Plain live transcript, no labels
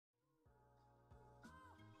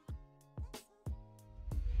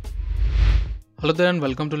Hello there and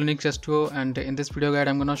welcome to Linux S2O, and in this video guide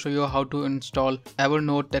I'm going to show you how to install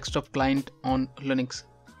Evernote desktop client on Linux.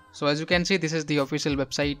 So as you can see, this is the official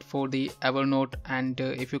website for the Evernote, and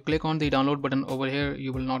if you click on the download button over here,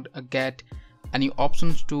 you will not get any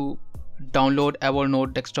options to download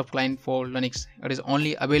Evernote desktop client for Linux. It is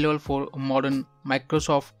only available for modern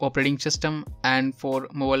Microsoft operating system and for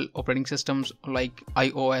mobile operating systems like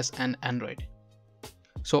iOS and Android.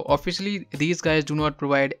 So officially these guys do not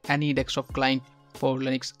provide any desktop client for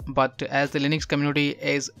Linux, but as the Linux community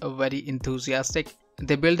is very enthusiastic,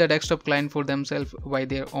 they build a desktop client for themselves by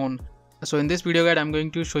their own. So in this video guide I'm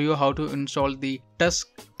going to show you how to install the Tusk,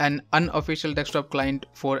 an unofficial desktop client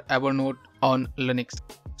for Evernote on Linux.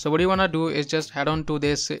 So what you want to do is just head on to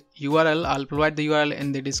this URL. I'll provide the URL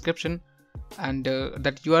in the description, and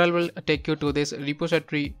that URL will take you to this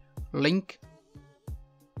repository link.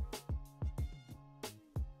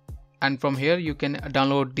 And from here you can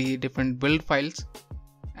download the different build files,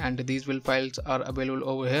 and these build files are available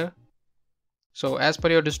over here. So as per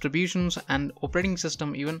your distributions and operating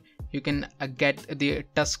system, even you can get the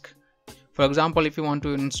Tusk. For example, if you want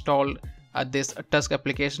to install this Tusk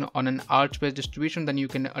application on an Arch based distribution, then you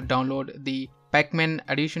can download the Pacman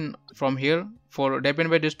edition from here. For Debian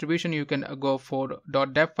based distribution, you can go for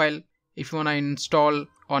 .deb file. If you want to install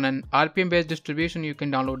on an RPM based distribution, you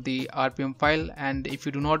can download the RPM file, and if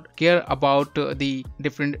you do not care about the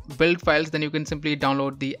different build files, then you can simply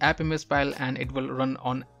download the appms file and it will run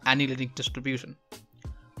on any Linux distribution.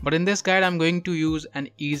 But in this guide I'm going to use an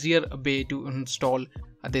easier way to install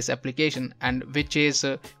this application, and which is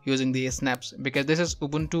using the snaps, because this is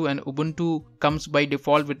Ubuntu and Ubuntu comes by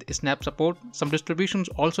default with snap support. Some distributions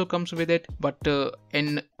also comes with it, but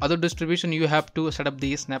in other distribution you have to set up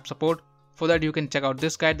the snap support. For that you can check out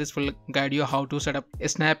this guide. This will guide you how to set up a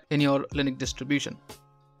snap in your Linux distribution.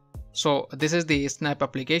 So this is the snap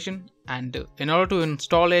application, and in order to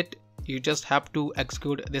install it you just have to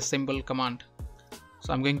execute this simple command.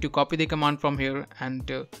 So I'm going to copy the command from here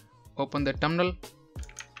and open the terminal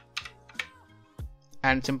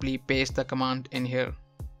and simply paste the command in here,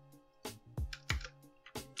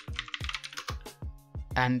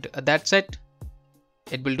 and that's it.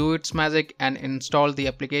 It will do its magic and install the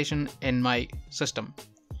application in my system.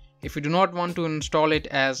 If you do not want to install it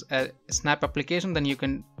as a snap application, then you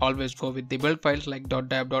can always go with the build files like .deb,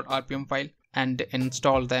 .rpm file and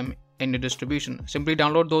install them in the distribution. Simply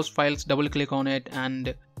download those files, double click on it,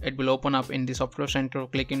 and it will open up in the software center.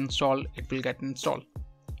 Click install, it will get installed.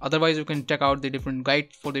 Otherwise you can check out the different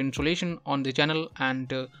guides for the installation on the channel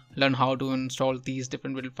and learn how to install these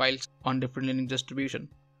different build files on different Linux distribution.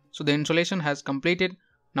 So the installation has completed.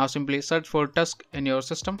 Now simply search for Tusk in your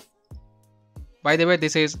system. By the way,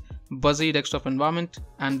 this is Buzzy desktop environment,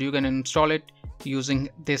 and you can install it using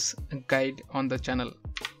this guide on the channel.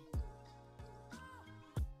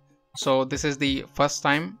 So this is the first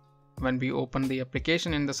time when we open the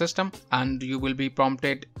application in the system, and you will be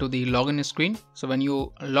prompted to the login screen. So when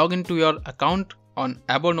you log into your account on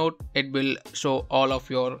Evernote, it will show all of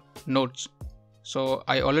your notes. So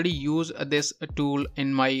I already use this tool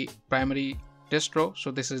in my primary distro. So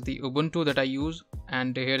this is the Ubuntu that I use,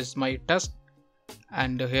 and here is my Tusk,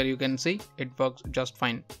 and here you can see it works just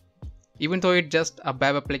fine. Even though it's just a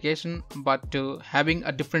web application, but having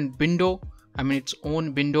a different window, its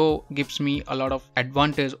own window, gives me a lot of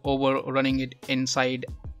advantage over running it inside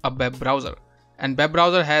a web browser. And web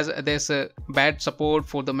browser has this bad support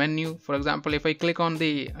for the menu. For example, if I click on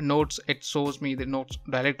the notes, it shows me the notes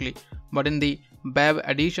directly, but in the web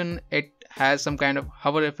edition it has some kind of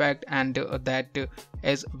hover effect, and that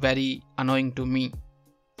is very annoying to me.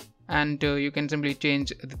 And you can simply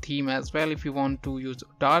change the theme as well. If you want to use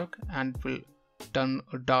dark, and it will turn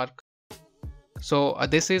dark. So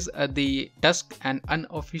this is the Tusk, an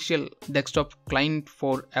unofficial desktop client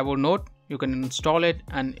for Evernote. You can install it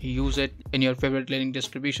and use it in your favorite Linux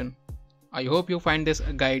distribution. I hope you find this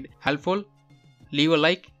guide helpful. Leave a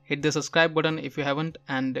like, hit the subscribe button if you haven't,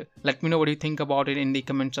 and let me know what you think about it in the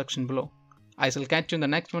comment section below. I shall catch you in the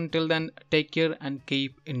next one. Till then, take care and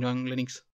keep enjoying Linux.